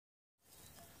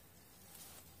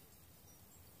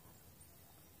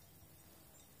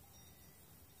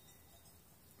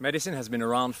Medicine has been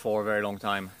around for a very long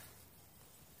time.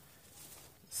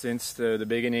 Since the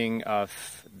beginning of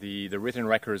the written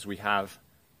records we have,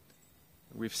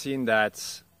 we've seen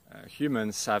that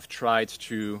humans have tried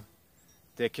to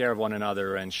take care of one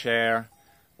another and share,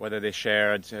 whether they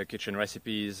shared kitchen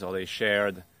recipes or they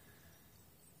shared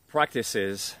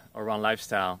practices around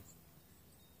lifestyle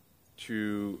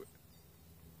to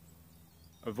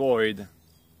avoid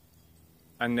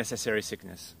unnecessary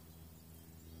sickness.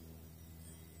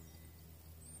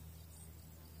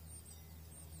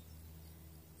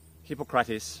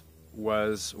 Hippocrates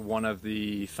was one of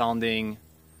the founding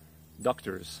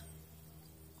doctors,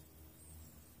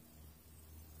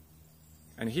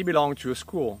 and he belonged to a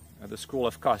school, the School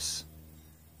of Cos.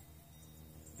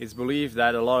 It's believed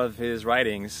that a lot of his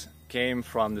writings came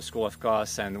from the School of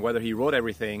Cos, and whether he wrote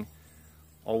everything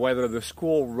or whether the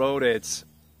school wrote it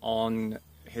on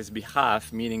his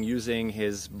behalf, meaning using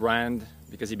his brand,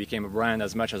 because he became a brand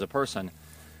as much as a person,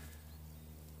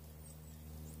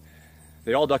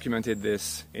 they all documented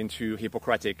this into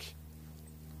Hippocratic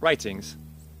Writings,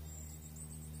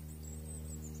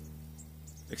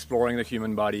 exploring the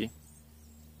human body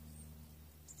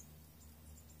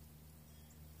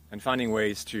and finding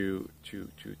ways to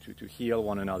heal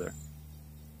one another.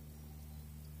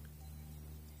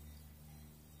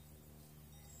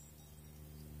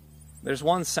 There's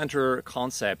one center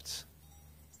concept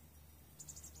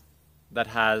that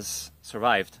has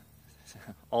survived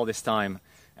all this time,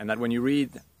 and that when you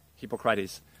read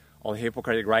Hippocrates or the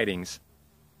Hippocratic Writings,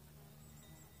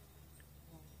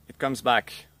 it comes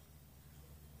back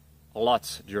a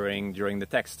lot during the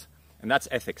text, and that's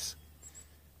ethics.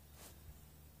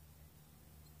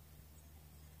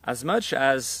 As much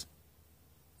as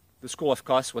the School of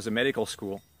Cos was a medical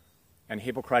school and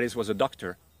Hippocrates was a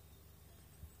doctor,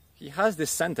 he has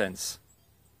this sentence.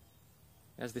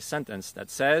 That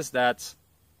says that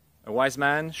a wise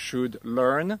man should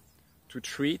learn to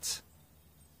treat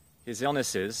his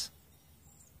illnesses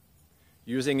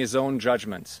using his own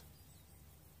judgment.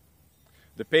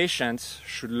 The patient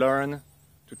should learn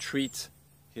to treat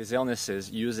his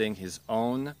illnesses using his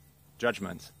own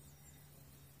judgment.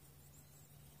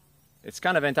 It's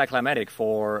kind of anticlimactic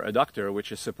for a doctor,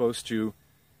 which is supposed to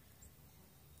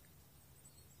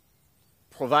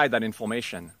provide that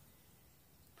information,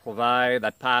 provide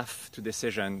that path to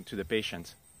decision to the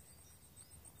patient.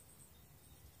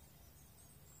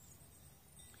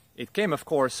 It came, of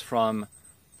course, from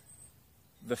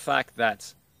the fact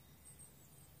that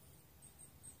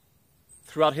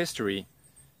throughout history,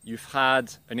 you've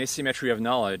had an asymmetry of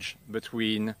knowledge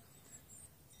between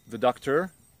the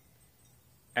doctor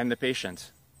and the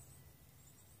patient.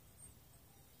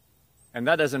 And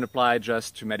that doesn't apply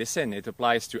just to medicine. It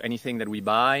applies to anything that we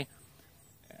buy,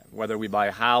 whether we buy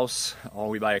a house or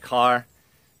we buy a car.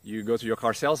 You go to your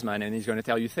car salesman and he's going to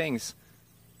tell you things.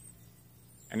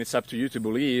 And it's up to you to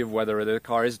believe whether the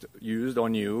car is used or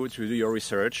new, to do your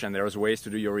research, and there's ways to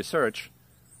do your research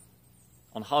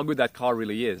on how good that car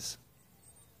really is.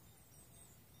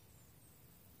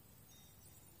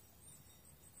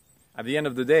 At the end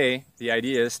of the day, the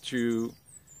idea is to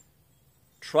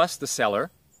trust the seller,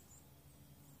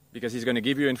 because he's going to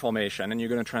give you information and you're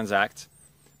going to transact,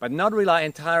 but not rely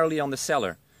entirely on the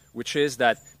seller, which is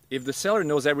that if the seller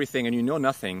knows everything and you know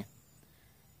nothing,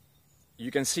 you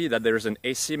can see that there's an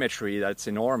asymmetry that's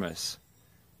enormous.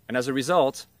 And as a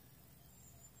result,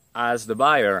 as the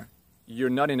buyer, you're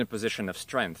not in a position of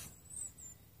strength.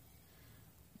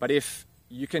 But if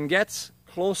you can get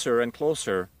closer and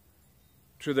closer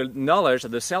to the knowledge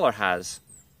that the seller has,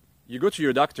 you go to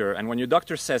your doctor, and when your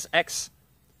doctor says X,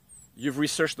 you've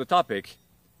researched the topic,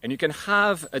 and you can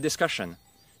have a discussion.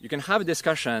 You can have a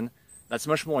discussion that's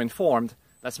much more informed,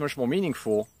 that's much more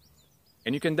meaningful,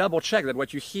 and you can double check that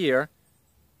what you hear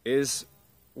is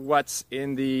what's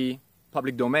in the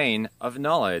public domain of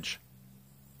knowledge.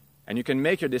 And you can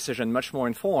make your decision much more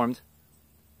informed,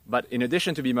 but in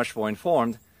addition to be much more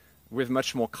informed, with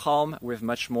much more calm, with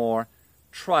much more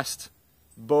trust,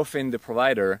 both in the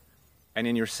provider and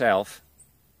in yourself.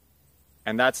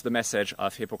 And that's the message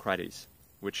of Hippocrates,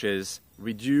 which is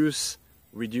reduce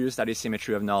that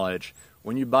asymmetry of knowledge.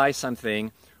 When you buy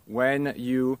something, when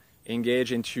you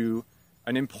engage into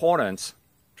an important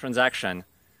transaction,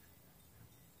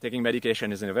 taking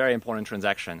medication is a very important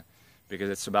transaction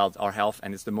because it's about our health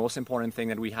and it's the most important thing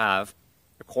that we have,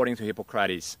 according to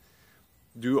Hippocrates.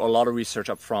 Do a lot of research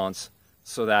up front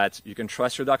so that you can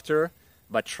trust your doctor,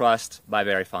 but trust by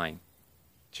verifying.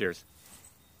 Cheers.